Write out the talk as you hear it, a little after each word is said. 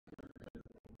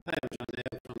Hi, I'm John Dey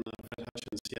from the Fred Hutch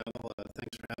in Seattle.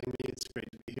 Thanks for having me. It's great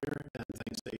to be here, and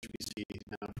thanks to HBC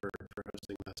now for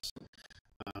hosting this.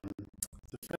 Um,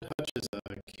 the Fred Hutch is a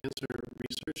cancer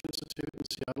research institute in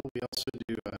Seattle. We also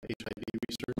do HIV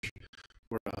research.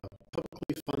 We're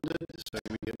publicly funded, so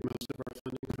we get most of our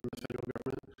funding from the federal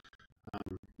government.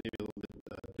 Maybe a little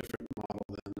bit different model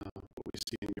than what we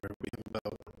see in Europe. We have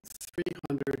about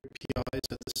 300 PIs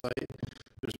at the site.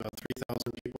 There's about 3,000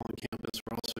 people on campus.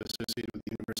 We're also associated with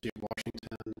the University of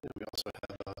Washington, and we also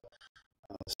have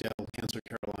Seattle Cancer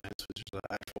Care Alliance, which is an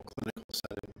actual clinical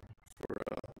setting for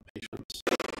patients.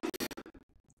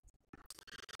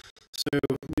 So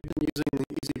we've been using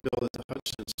EasyBuild as a Hutch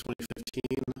since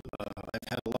 2015. I've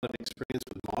had a lot of experience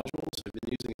with modules. I've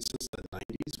been using it since the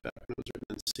 90s, back when it was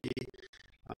written in C.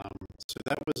 So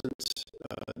that wasn't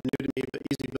new to me, but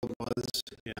EasyBuild was,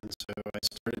 and so I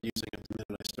started using it the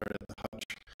minute I started at the Hutch.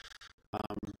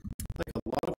 Like a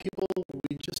lot of people,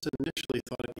 we just initially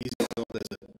thought of EasyBuild as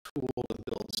a tool to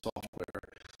build software.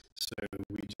 So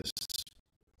we just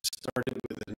started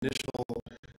with an initial,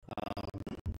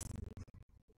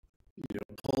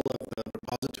 pull of the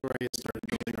repository and started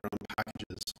building our own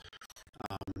packages.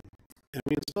 And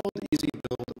we installed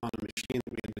EasyBuild on a machine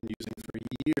that we had been using for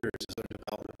years as our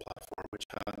development platform, which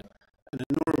had an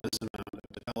enormous amount of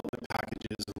development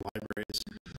packages and libraries.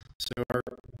 So our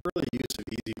early use of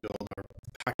EasyBuild, our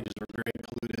packages were very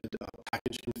polluted.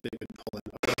 Package config would pull in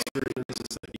OS versions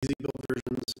instead of EasyBuild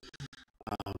versions.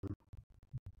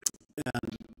 And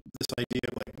this idea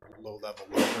of like low-level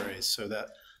libraries, so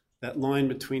that line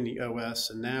between the OS,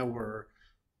 and now we're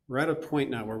at a point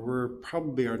now where we're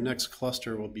probably, our next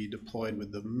cluster will be deployed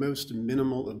with the most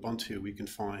minimal Ubuntu we can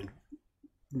find.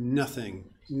 Nothing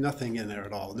in there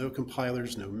at all. No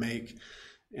compilers, no make.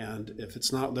 And if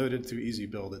it's not loaded through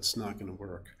EasyBuild, it's not going to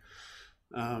work.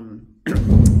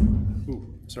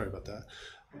 Sorry about that.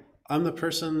 I'm the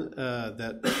person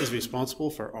that is responsible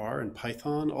for R and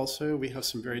Python also. We have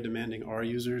some very demanding R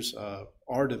users.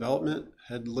 R development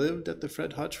had lived at the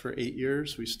Fred Hutch for 8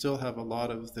 years. We still have a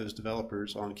lot of those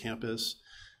developers on campus.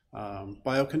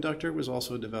 Bioconductor was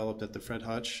also developed at the Fred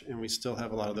Hutch, and we still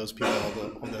have a lot of those people,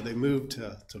 although they moved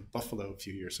to Buffalo a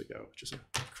few years ago, which is a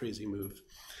crazy move.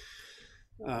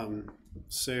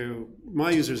 So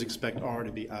my users expect R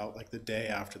to be out like the day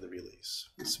after the release.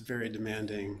 It's a very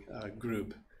demanding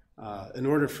group. In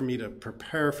order for me to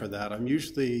prepare for that, I'm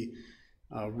usually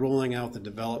rolling out the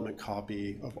development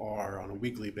copy of R on a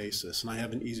weekly basis, and I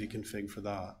have an easy config for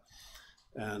that.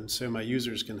 And so my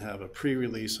users can have a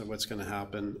pre-release of what's going to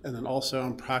happen, and then also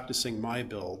I'm practicing my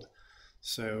build.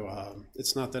 So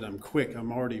it's not that I'm quick,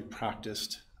 I'm already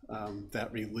practiced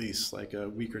that release like a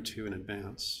week or two in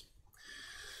advance.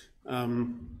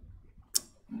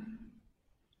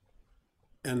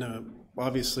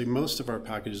 Obviously, most of our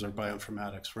packages are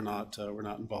bioinformatics. We're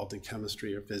not involved in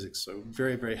chemistry or physics, so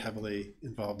very, very heavily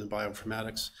involved in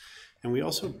bioinformatics. And we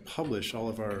also publish all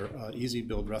of our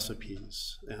EasyBuild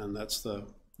recipes, and that's the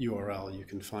URL. You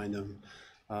can find them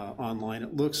online.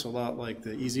 It looks a lot like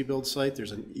the EasyBuild site.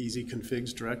 There's an easy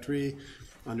configs directory.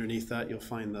 Underneath that, you'll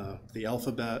find the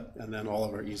alphabet, and then all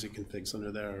of our easy configs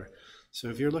under there. So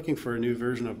if you're looking for a new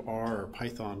version of R or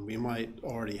Python, we might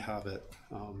already have it.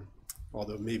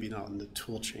 Although maybe not in the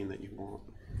tool chain that you want.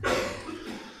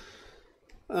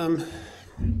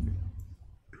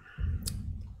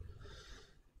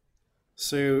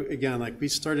 So again, like we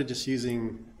started just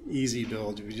using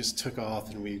EasyBuild. We just took off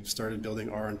and we started building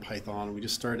R and Python. We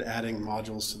just started adding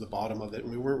modules to the bottom of it,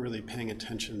 and we weren't really paying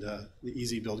attention to the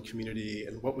EasyBuild community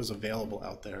and what was available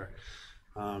out there.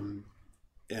 And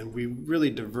we really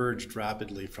diverged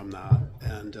rapidly from that.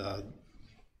 And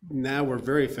now we're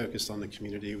very focused on the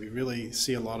community. We really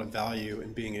see a lot of value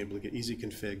in being able to get easy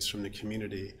configs from the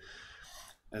community.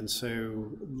 And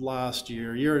so last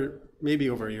year, maybe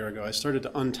over a year ago, I started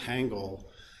to untangle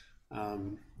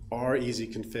our easy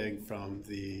config from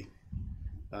the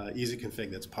easy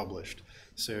config that's published.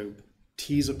 So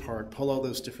tease apart, pull all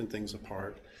those different things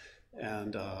apart,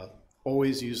 and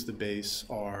always use the base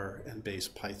R and base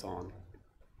Python.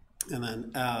 And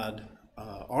then add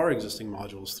our existing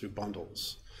modules through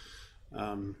bundles.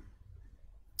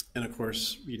 And of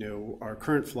course, our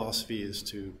current philosophy is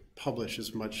to publish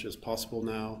as much as possible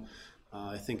now.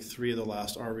 I think 3 of the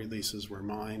last R releases were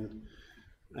mine.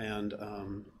 And I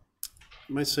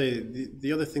might say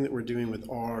the other thing that we're doing with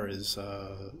R is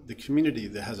the community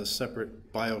that has a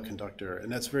separate bioconductor, and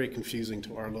that's very confusing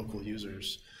to our local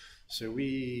users. So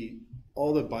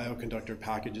all the bioconductor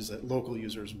packages that local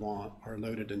users want are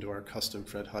loaded into our custom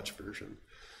Fred Hutch version.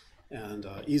 And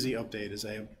Easy Update is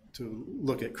able to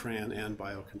look at CRAN and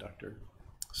bioconductor.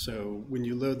 So when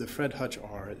you load the Fred Hutch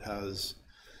R, it has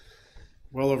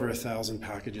well over 1,000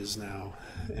 packages now,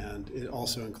 and it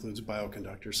also includes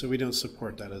bioconductors, so we don't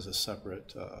support that as a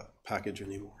separate package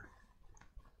anymore.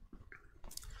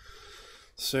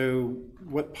 So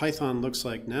what Python looks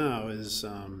like now is,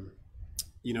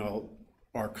 you know,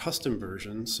 our custom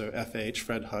version, so FH,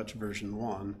 Fred Hutch version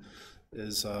 1,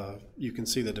 is, you can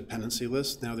see the dependency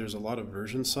list. Now there's a lot of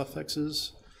version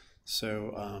suffixes,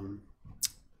 so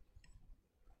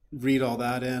read all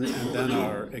that in, and then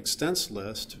our extents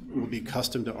list will be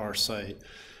custom to our site.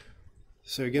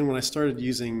 So again, when I started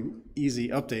using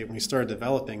EasyUpdate, when we started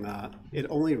developing that, it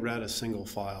only read a single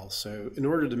file. So in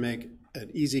order to make an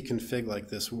easy config like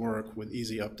this work with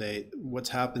EasyUpdate, what's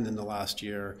happened in the last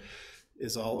year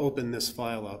is I'll open this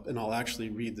file up and I'll actually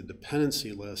read the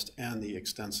dependency list and the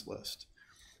extents list.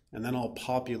 And then I'll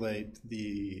populate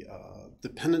the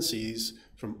dependencies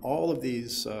from all of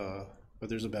these, but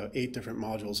there's about 8 different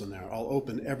modules in there. I'll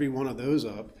open every one of those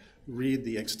up, read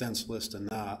the extents list in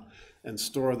that, and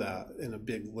store that in a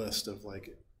big list of like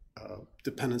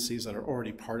dependencies that are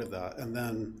already part of that. And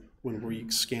then when we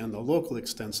scan the local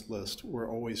extents list, we're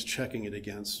always checking it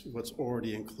against what's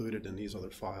already included in these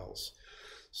other files.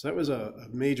 So that was a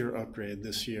major upgrade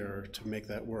this year to make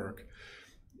that work.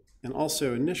 And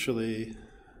also initially,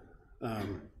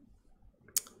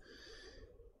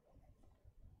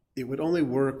 it would only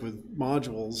work with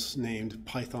modules named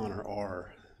Python or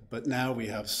R, but now we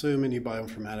have so many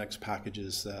bioinformatics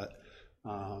packages that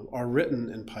are written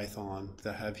in Python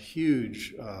that have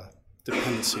huge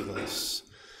dependency lists.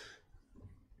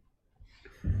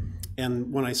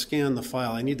 And when I scan the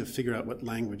file, I need to figure out what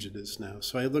language it is now.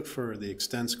 So I look for the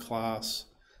extents class.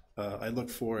 I look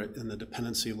for it in the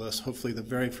dependency list. Hopefully the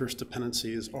very first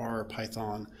dependency is R or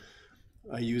Python.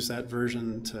 I use that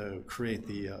version to create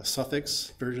the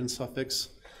suffix, version suffix.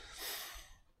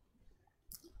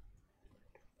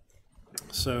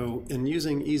 So in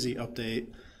using EasyUpdate,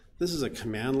 this is a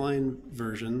command line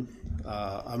version.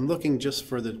 I'm looking just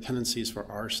for the dependencies for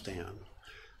rstan.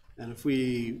 And if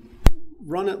we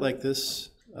run it like this,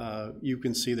 you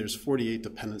can see there's 48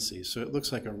 dependencies. So it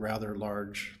looks like a rather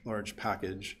large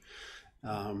package.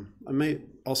 I may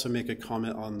also make a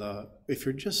comment on if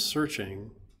you're just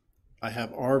searching, I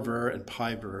have rver and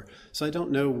pyver, so I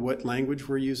don't know what language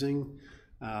we're using,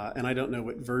 and I don't know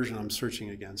what version I'm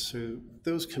searching against. So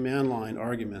those command line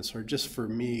arguments are just for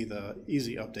me, the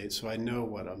EasyUpdate, so I know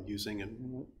what I'm using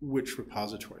and which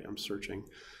repository I'm searching.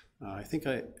 I think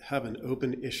I have an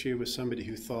open issue with somebody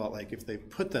who thought like if they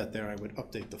put that there, I would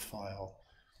update the file.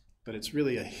 But it's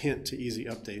really a hint to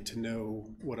EasyUpdate to know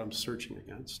what I'm searching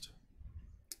against.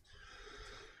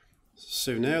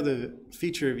 So now the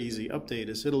feature of EasyUpdate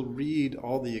is it'll read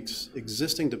all the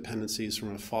existing dependencies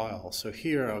from a file. So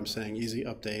here I'm saying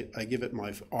EasyUpdate, I give it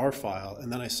my R file,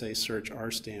 and then I say search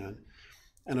rstan.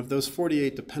 And of those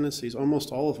 48 dependencies,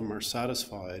 almost all of them are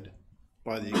satisfied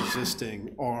by the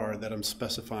existing R that I'm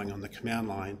specifying on the command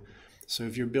line. So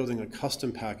if you're building a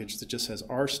custom package that just has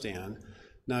rstan,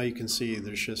 now you can see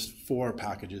there's just 4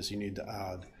 packages you need to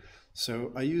add.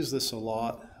 So I use this a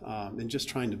lot in just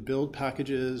trying to build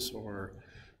packages or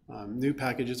new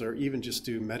packages, or even just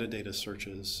do metadata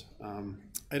searches.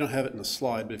 I don't have it in the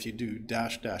slide, but if you do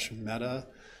 -- meta,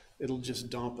 it'll just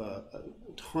dump a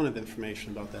ton of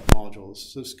information about that module.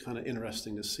 So it's kind of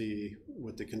interesting to see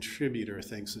what the contributor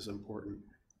thinks is important.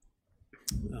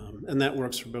 And that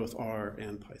works for both R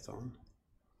and Python.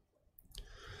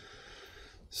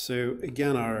 So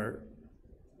again, our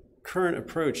current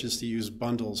approach is to use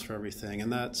bundles for everything,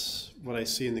 and that's what I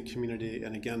see in the community.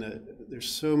 And again, there's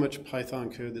so much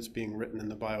Python code that's being written in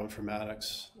the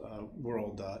bioinformatics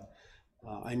world that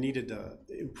I needed to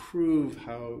improve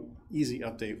how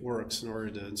EasyUpdate works in order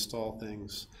to install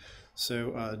things.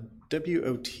 So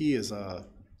WOT is a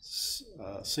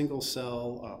single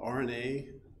cell RNA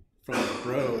from the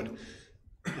Broad,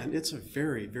 and it's a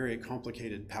very, very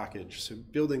complicated package. So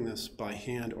building this by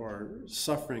hand or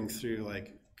suffering through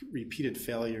like repeated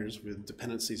failures with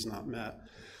dependencies not met.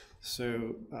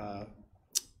 So,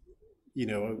 you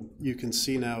know, you can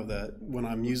see now that when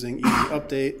I'm using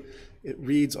EasyUpdate, it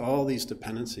reads all these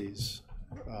dependencies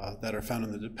that are found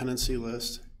in the dependency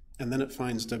list, and then it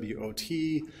finds WOT,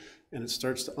 and it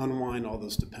starts to unwind all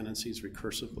those dependencies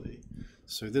recursively.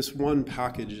 So this one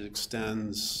package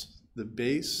extends the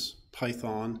base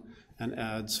Python and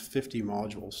adds 50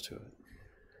 modules to it.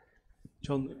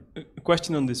 John, a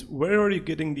question on this. Where are you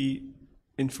getting the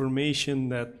information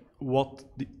that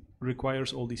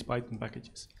requires all these Python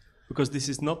packages? Because this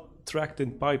is not tracked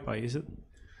in PyPy, is it?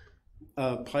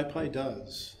 PyPy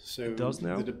does. So it does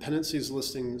now? The dependencies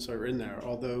listings are in there,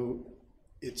 although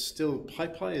it's still,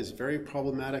 PyPy is very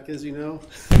problematic, as you know.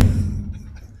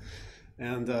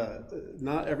 And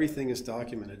not everything is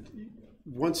documented.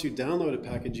 Once you download a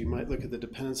package, you might look at the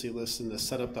dependency list in the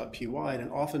setup.py, and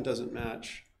it often doesn't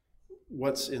match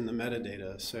what's in the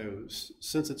metadata. So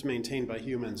since it's maintained by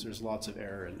humans, there's lots of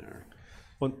error in there.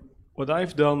 What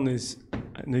I've done is,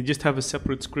 and I just have a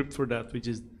separate script for that, which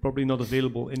is probably not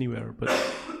available anywhere, but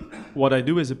what I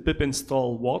do is a pip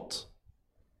install what,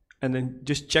 and then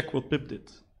just check what pip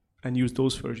did, and use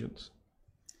those versions.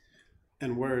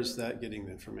 And where is that getting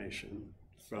the information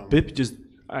from? Pip just,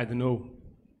 I don't know,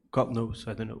 God knows,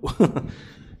 I don't know.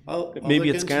 I'll Maybe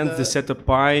it scans the setup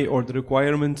py or the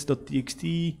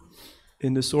requirements.txt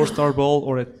in the source tarball,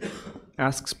 or it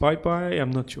asks PyPy,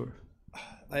 I'm not sure.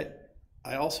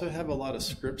 I also have a lot of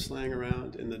scripts laying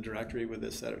around in the directory with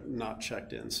this that are not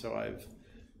checked in. So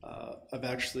I've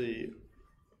actually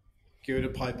go to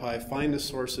PyPy, find the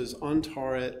sources,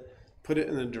 untar it, put it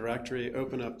in a directory,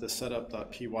 open up the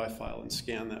setup.py file and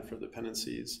scan that for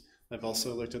dependencies. I've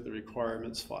also looked at the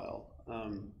requirements file.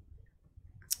 I'm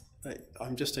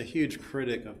just a huge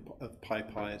critic of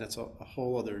PyPy. That's a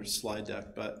whole other slide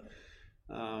deck, but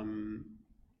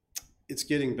it's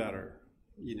getting better.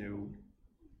 You know,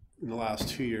 in the last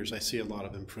 2 years, I see a lot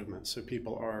of improvements. So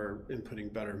people are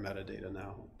inputting better metadata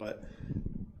now. But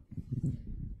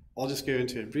I'll just go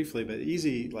into it briefly. But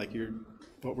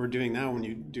what we're doing now when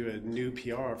you do a new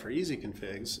PR for easy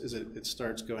configs is it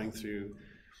starts going through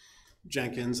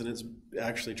Jenkins, and it's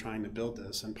actually trying to build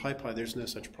this. And PyPy, there's no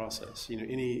such process. You know,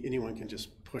 anyone can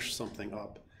just push something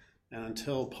up. And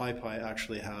until PyPy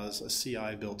actually has a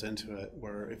CI built into it,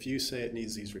 where if you say it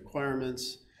needs these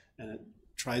requirements and it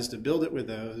tries to build it with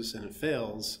those and it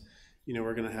fails, you know,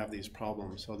 we're going to have these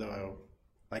problems. Although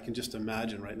I can just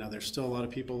imagine right now there's still a lot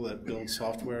of people that build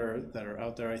software that are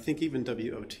out there. I think even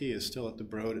WOT is still at the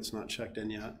Broad. It's not checked in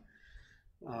yet.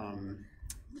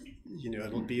 You know,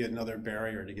 it'll be another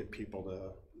barrier to get people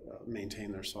to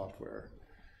maintain their software.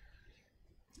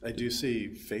 I do see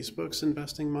Facebook's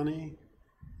investing money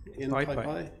in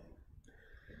PyPy.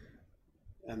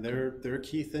 And their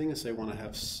key thing is they want to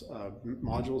have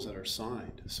modules that are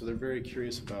signed. So they're very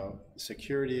curious about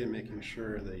security and making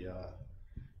sure the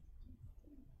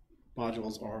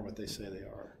modules are what they say they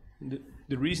are.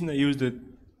 The reason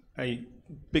I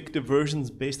pick the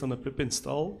versions based on a pip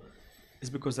install is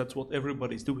because that's what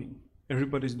everybody's doing.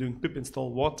 Everybody's doing pip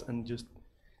install what, and just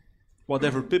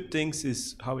whatever pip thinks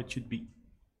is how it should be.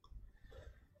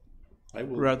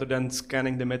 Rather than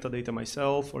scanning the metadata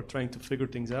myself or trying to figure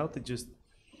things out, it just,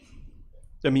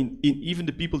 I mean, even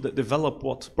the people that develop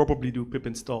what probably do pip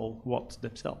install what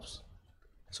themselves.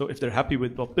 So if they're happy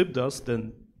with what pip does,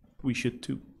 then we should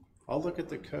too. I'll look at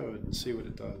the code and see what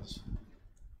it does.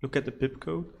 Look at the pip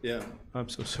code? Yeah. I'm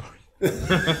so sorry.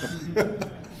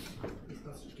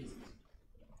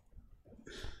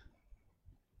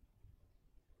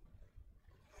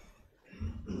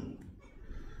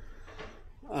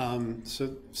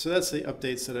 So that's the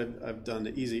updates that I've done,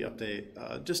 the easy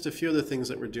update. Just a few other things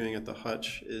that we're doing at the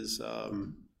Hutch is,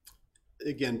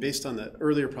 again, based on the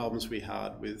earlier problems we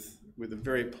had with a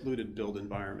very polluted build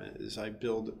environment, is I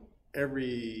build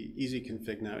every easy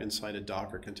config now inside a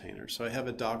Docker container. So I have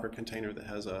a Docker container that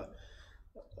has a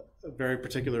very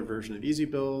particular version of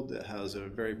EasyBuild, that has a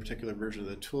very particular version of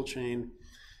the toolchain,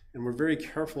 and we're very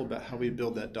careful about how we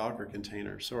build that Docker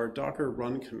container. So our Docker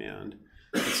run command,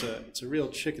 it's a real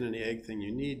chicken and the egg thing.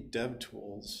 You need dev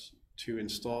tools to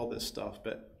install this stuff,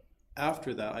 but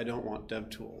after that, I don't want dev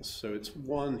tools. So it's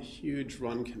one huge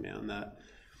run command that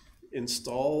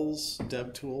installs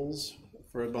dev tools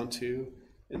for Ubuntu,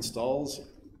 installs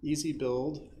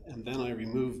EasyBuild, and then I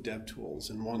remove dev tools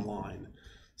in one line.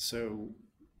 So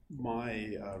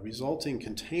my resulting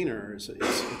container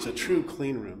it's a true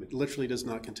clean room. It literally does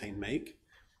not contain make.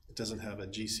 It doesn't have a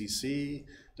GCC,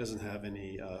 doesn't have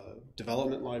any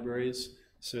development libraries.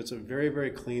 So it's a very,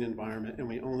 very clean environment, and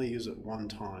we only use it one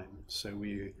time. So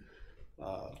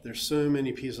there's so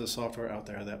many pieces of software out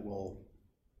there that will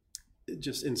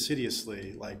just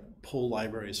insidiously like pull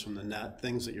libraries from the net,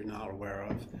 things that you're not aware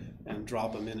of, and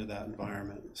drop them into that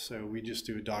environment. So we just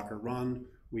do a Docker run,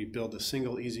 we build a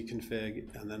single easy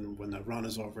config, and then when the run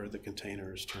is over, the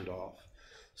container is turned off.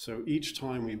 So each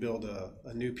time we build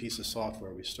a new piece of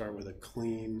software, we start with a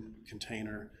clean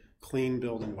container, clean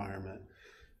build environment,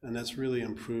 and that's really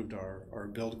improved our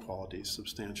build quality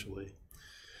substantially.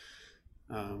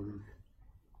 And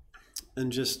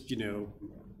just, you know,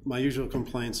 my usual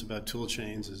complaints about tool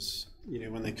chains is, you know,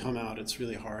 when they come out, it's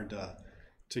really hard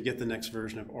to get the next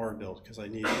version of R built because I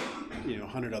need, you know,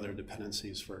 100 other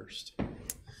dependencies first.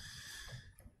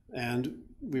 And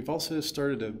we've also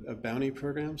started a bounty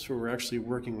program, so we're actually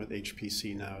working with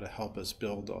HPC now to help us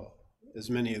build as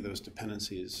many of those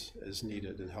dependencies as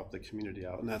needed and help the community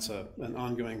out. And that's an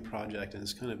ongoing project, and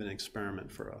it's kind of an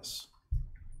experiment for us.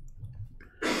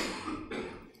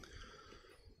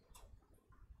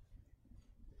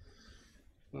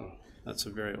 Oh, that's a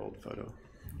very old photo.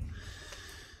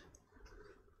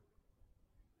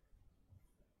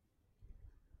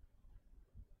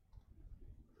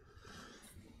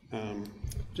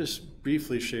 Just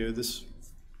briefly show you this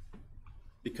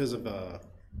because of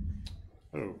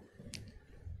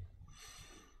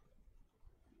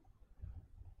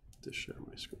to share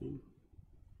my screen.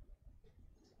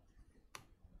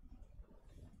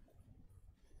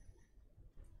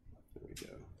 There we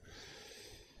go.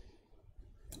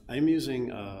 I'm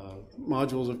using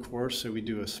modules, of course, so we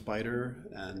do a spider,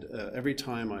 and every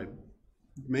time I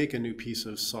make a new piece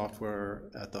of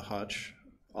software at the Hutch,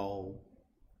 I'll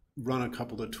run a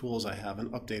couple of tools I have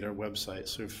and update our website.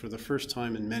 So for the first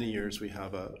time in many years, we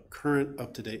have a current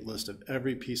up-to-date list of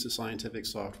every piece of scientific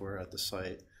software at the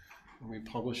site, and we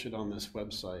publish it on this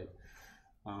website.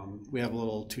 We have a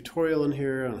little tutorial in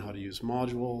here on how to use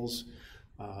modules,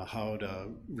 how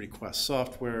to request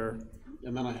software,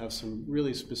 and then I have some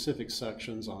really specific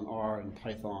sections on R and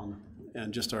Python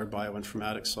and just our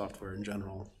bioinformatics software in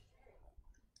general.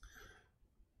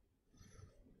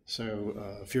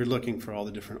 So if you're looking for all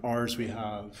the different R's we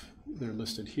have, they're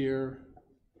listed here.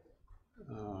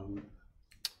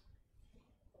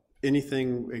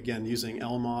 Anything, again, using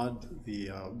LMOD, the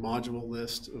module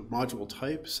list, module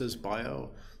type says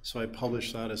bio, so I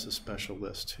publish that as a special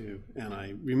list too. And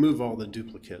I remove all the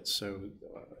duplicates, so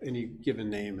any given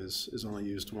name is only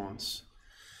used once.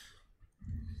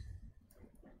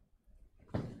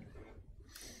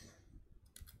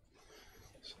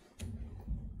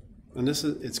 And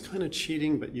it's kind of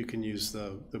cheating, but you can use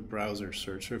the browser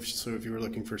search. So if you were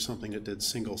looking for something that did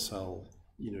single cell,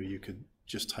 you could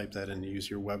just type that in and use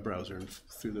your web browser and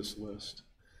through this list.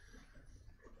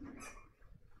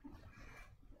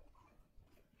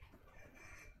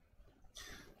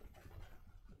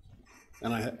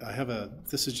 And I have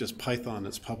this is just Python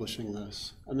that's publishing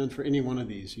this. And then for any one of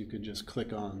these, you could just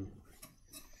click on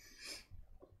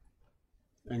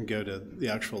and go to the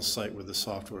actual site where the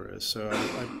software is. So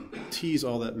I tease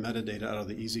all that metadata out of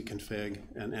the easy config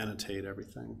and annotate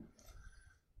everything.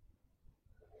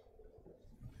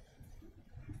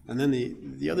 And then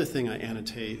the other thing I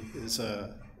annotate is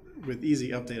with Easy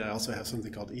Update, I also have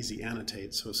something called Easy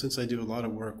Annotate. So since I do a lot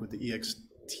of work with the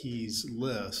EXTs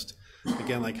list,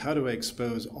 again, like how do I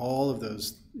expose all of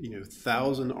those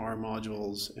 1,000 R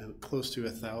modules and close to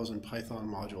 1,000 Python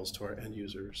modules to our end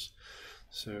users?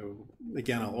 So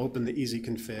again, I'll open the easy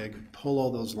config, pull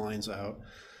all those lines out,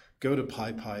 go to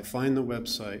PyPy, find the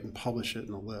website, and publish it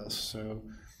in a list. So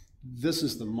this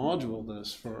is the module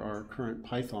list for our current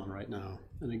Python right now.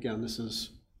 And again, this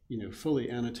is fully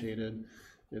annotated.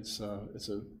 It's a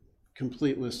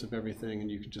complete list of everything,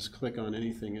 and you can just click on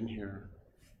anything in here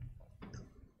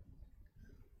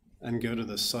and go to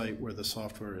the site where the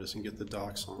software is and get the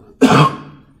docs on it.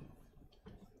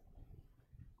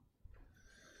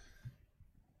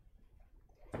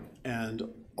 And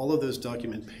all of those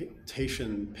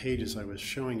documentation pages I was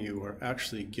showing you are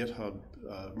actually GitHub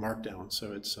Markdown.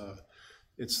 So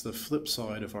it's the flip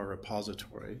side of our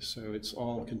repository. So it's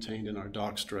all contained in our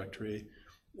docs directory.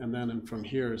 And then from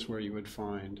here is where you would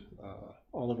find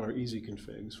all of our easy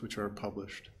configs, which are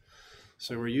published.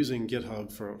 So we're using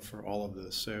GitHub for all of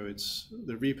this. So it's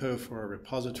the repo for our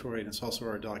repository, and it's also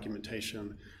our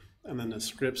documentation. And then the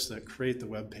scripts that create the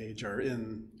web page are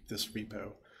in this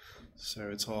repo. So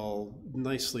it's all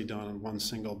nicely done in one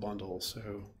single bundle.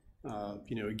 So, a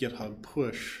GitHub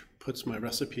push puts my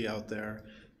recipe out there,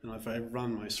 and if I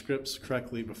run my scripts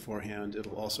correctly beforehand,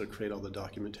 it'll also create all the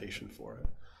documentation for it.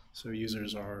 So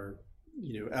users are,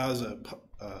 as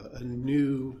a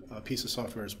new piece of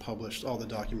software is published, all the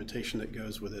documentation that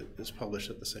goes with it is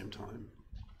published at the same time.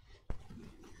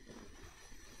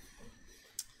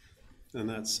 And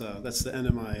that's the end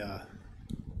of my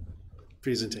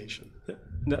presentation.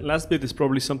 That last bit is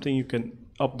probably something you can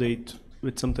update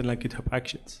with something like GitHub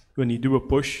Actions. When you do a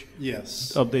push,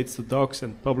 yes, it updates the docs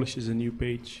and publishes a new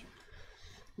page.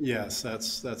 Yes,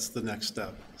 that's the next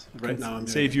step. Right now, I'm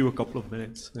save you a couple of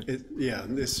minutes. Yeah,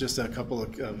 it's just a couple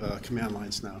of command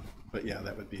lines now. But yeah,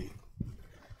 that would be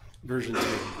version 2.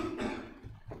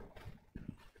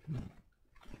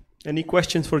 Any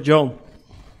questions for John?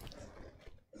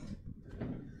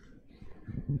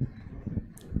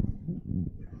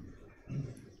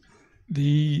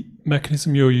 The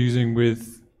mechanism you're using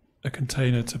with a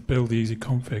container to build easy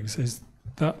configs, is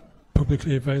that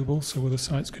publicly available so other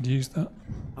sites could use that?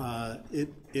 It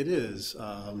is.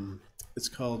 it's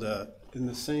called, in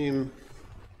the same,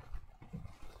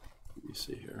 let me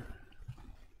see here.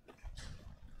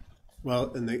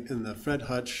 Well, in the Fred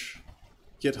Hutch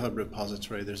GitHub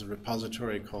repository, there's a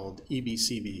repository called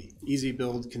EBCB,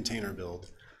 EasyBuild Container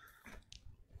Build.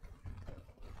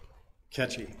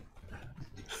 Catchy.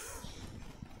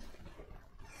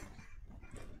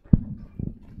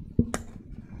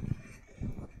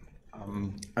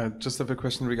 I just have a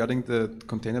question regarding the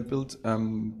container build.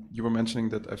 You were mentioning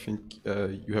that I think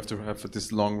you have to have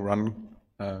this long run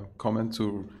command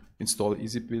to install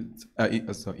EasyBuild,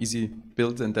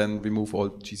 EasyBuild, and then remove all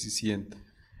GCC. And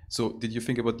so, did you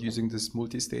think about using this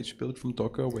multi-stage build from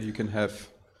Docker, where you can have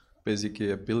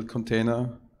basically a build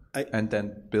container and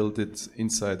then build it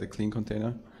inside a clean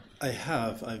container? I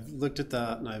have. I've looked at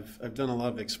that, and I've done a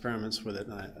lot of experiments with it,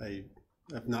 and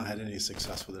I've not had any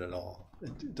success with it at all.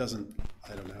 It doesn't,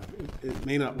 I don't know, it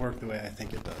may not work the way I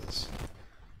think it does.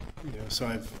 You know, so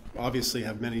I've obviously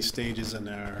have many stages in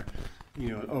there, you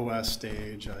know, an OS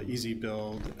stage,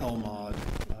 EasyBuild, LMod.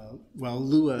 Well,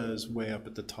 Lua is way up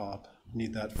at the top.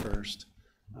 Need that first.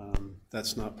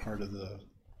 That's not part of the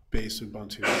base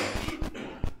Ubuntu page.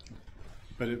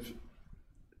 But if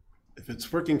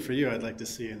it's working for you, I'd like to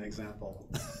see an example.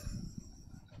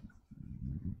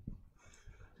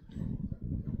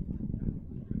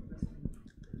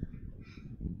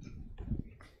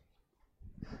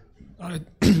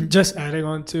 Just adding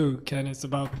on to Ken, it's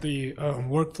about the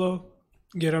workflow.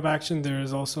 GitHub Action, there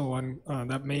is also one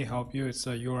that may help you. It's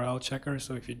a URL checker.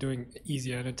 So if you're doing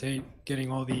easy annotate,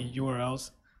 getting all the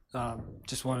URLs,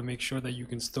 just want to make sure that you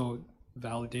can still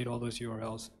validate all those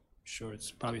URLs. Sure,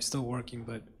 it's probably still working,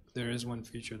 but there is one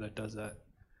feature that does that.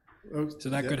 Oh, So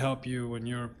that yeah. could help you when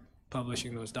you're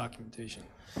publishing those documentation.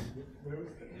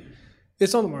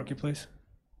 It's on the marketplace.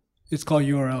 It's called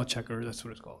URL checker. That's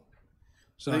what it's called.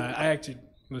 So I actually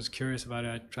was curious about it.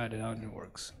 I tried it out and it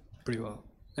works pretty well.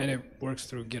 And it works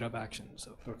through GitHub Action.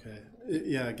 So Okay.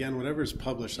 Yeah, again, whatever's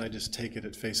published, I just take it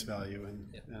at face value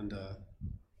and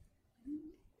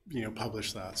you know,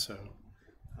 publish that. So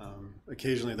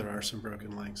occasionally there are some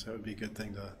broken links. That would be a good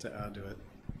thing to add to it.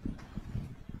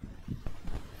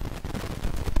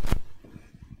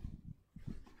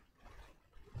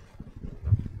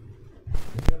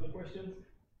 Any other questions?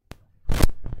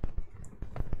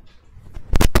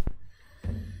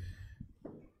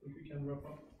 If we can wrap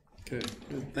up. Good.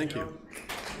 Thank you.